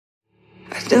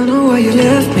Don't know why you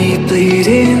left me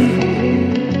bleeding,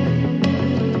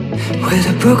 with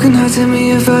a broken heart. Tell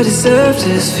me if I deserve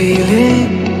this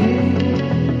feeling.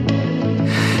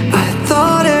 I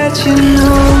thought that you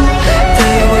know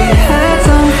that we had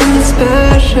something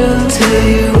special, till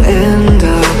you end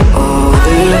up all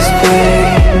this way.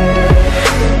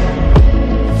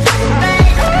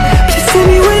 Please tell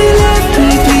me why you left me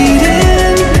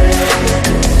bleeding,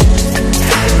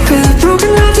 with a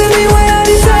broken heart. Tell me why I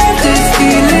deserve this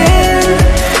feeling.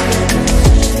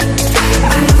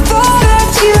 I thought that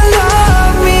you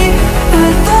loved me, I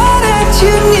thought that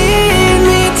you need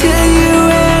me, till you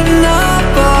end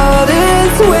up all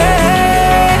this way.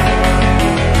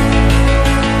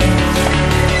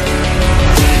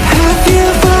 Have you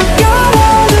forgot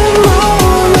all the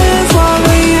moments while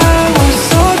we had were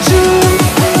so true?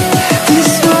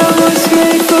 This world was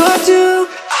made for two.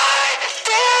 I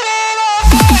did it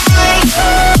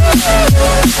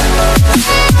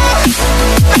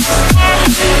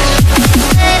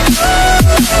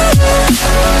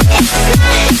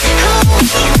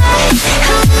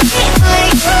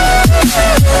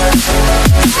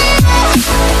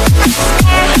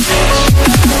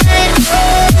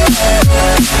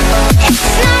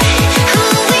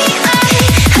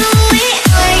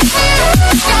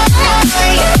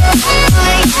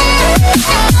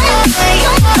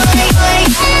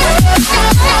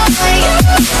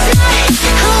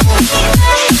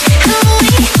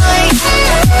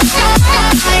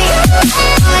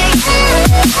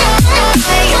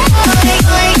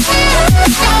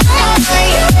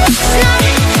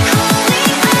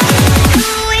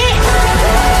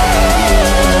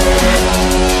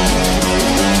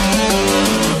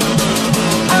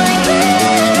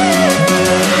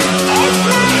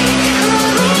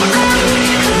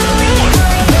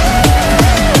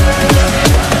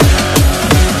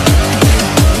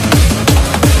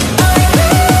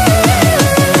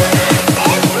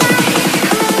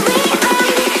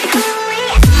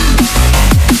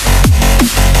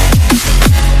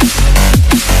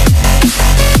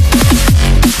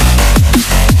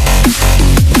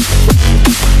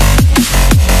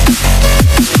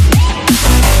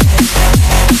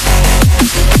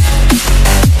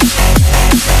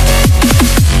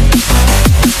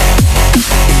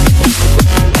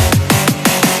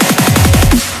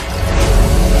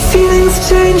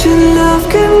change and love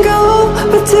can go,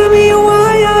 but tell me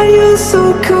why are you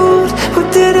so cold?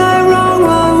 What did I wrong?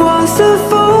 What was the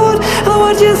fault? And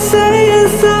what you say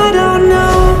is I don't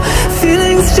know.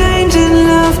 Feelings change and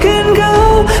love can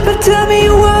go, but tell me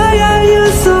why are you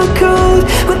so cold?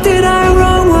 What did I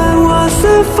wrong? What was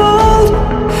the fault?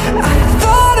 I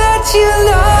thought that you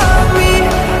loved me,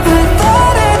 I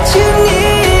thought that you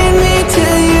need me,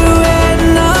 till you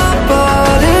end up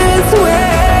all this way.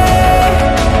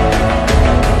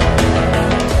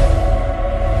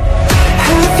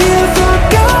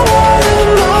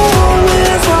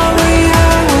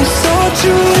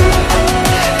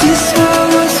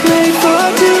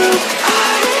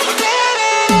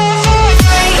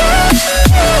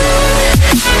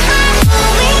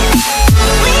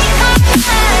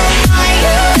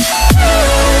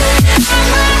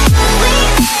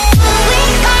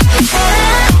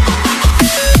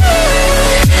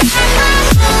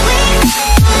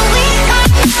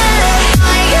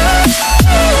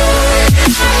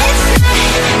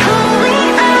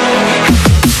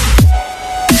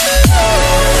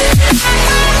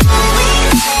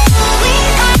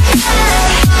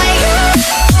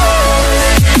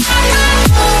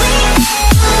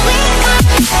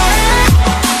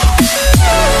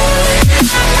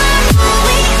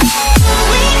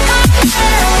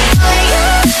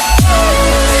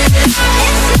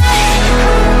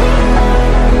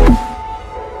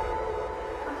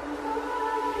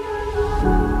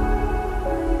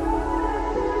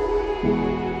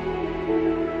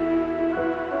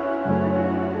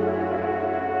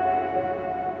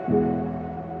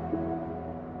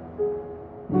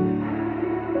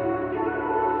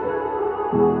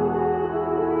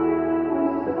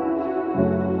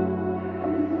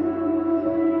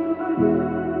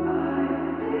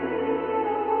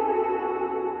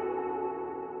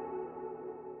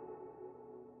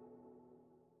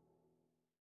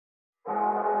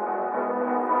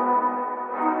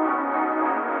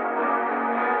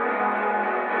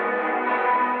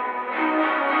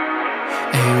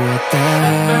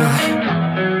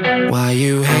 Why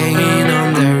you hanging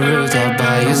on the roof all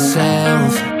by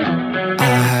yourself?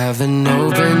 I have an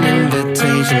open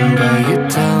invitation, but you're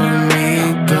telling me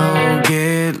go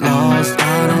get lost.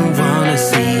 I don't wanna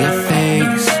see your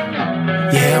face.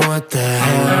 Yeah, what the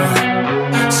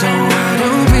hell? So why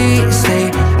don't we stay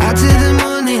out till the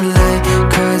morning light?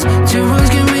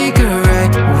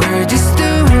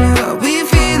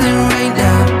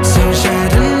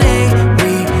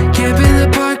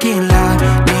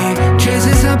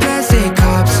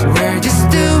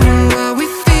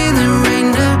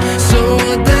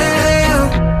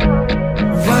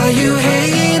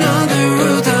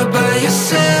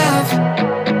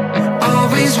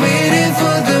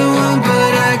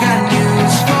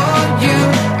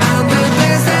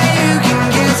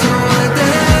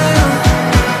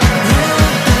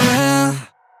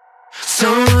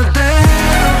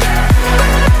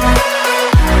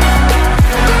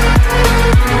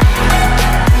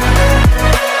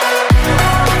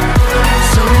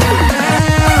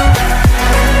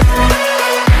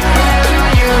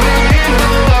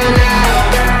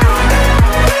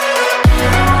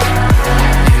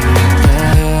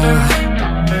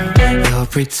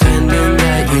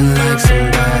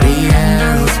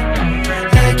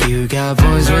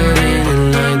 waiting in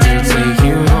line to take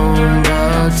you home,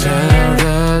 but tell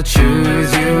the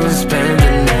truth, you'll spend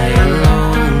the night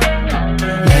alone.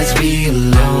 Let's be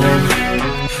alone.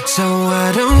 So why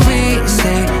don't we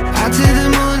stay out till the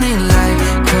morning light?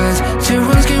 'Cause two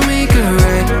wrongs can make a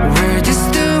right. We're just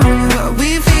doing what we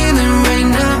feeling right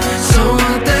now. So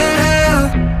what the hell?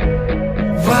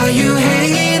 Why you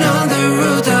hanging on the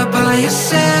rooftop by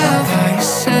yourself?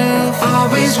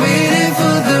 Always waiting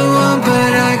for the one,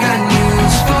 but I got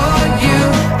news for you.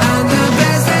 I'm the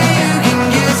best that you can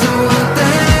get. So what the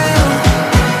hell?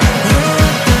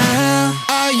 What the hell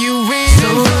are you waiting for? So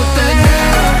what the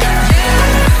hell?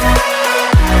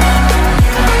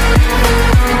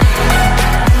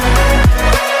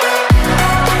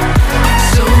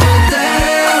 So what the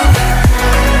hell?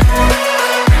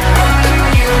 What are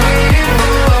you waiting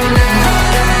for now?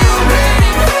 What are you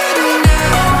waiting for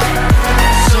now?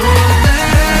 So what the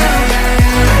hell?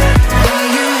 Are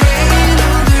you hanging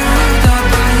on the rooftop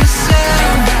by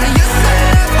yourself?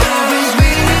 Always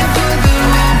waiting for the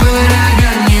one, but I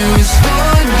got news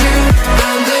for you.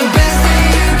 I'm the best that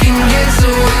you can get. So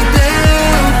what the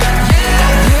hell?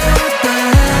 What the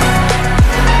hell?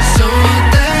 So what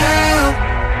the hell?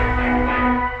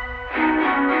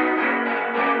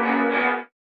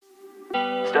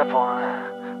 Step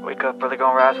 1, wake up early,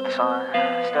 gonna rise with the sun.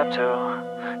 Step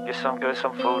 2, get some good,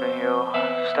 some food in you.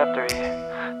 Step 3,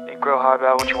 think real hard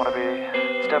about what you wanna be.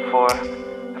 Step 4,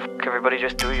 fuck everybody,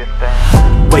 just do your thing.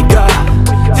 Wake up,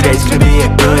 today's gonna be a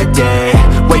good day.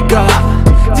 Wake up,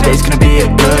 today's gonna be a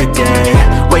good day.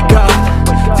 Wake up,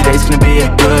 today's gonna be a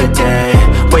good day.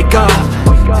 Wake up,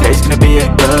 today's gonna be a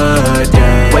good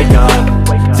day. Wake up,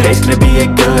 today's gonna be a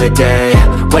good day.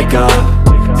 Wake up,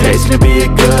 today's gonna be a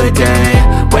good day.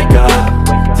 Wake up,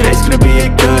 today's gonna be a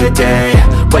good day.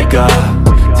 Wake up,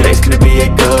 today's gonna be a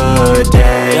good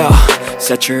day. Yo,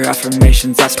 set your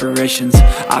affirmations, aspirations.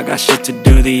 I got shit to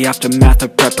do, the aftermath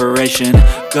of preparation.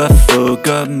 Good food,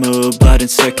 good mood, blood in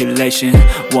circulation.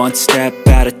 One step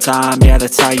at a time, yeah,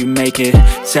 that's how you make it.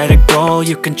 Set a goal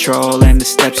you control and the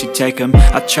steps you take them.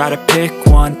 I try to pick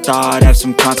one thought, have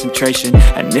some concentration.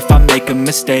 And if I make a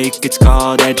mistake, it's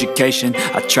called education.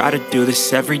 I try to do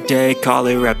this every day, call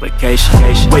it replication.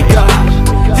 Wake up,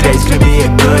 today's gonna be a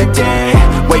good day.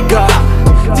 Wake up,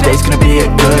 today's gonna be a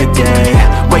good day.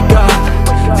 Wake up,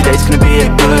 today's gonna be a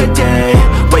good day.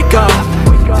 Wake up,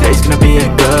 today's gonna be a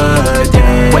good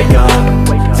day. Wake up,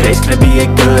 today's gonna be a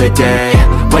good day.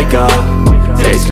 Wake up.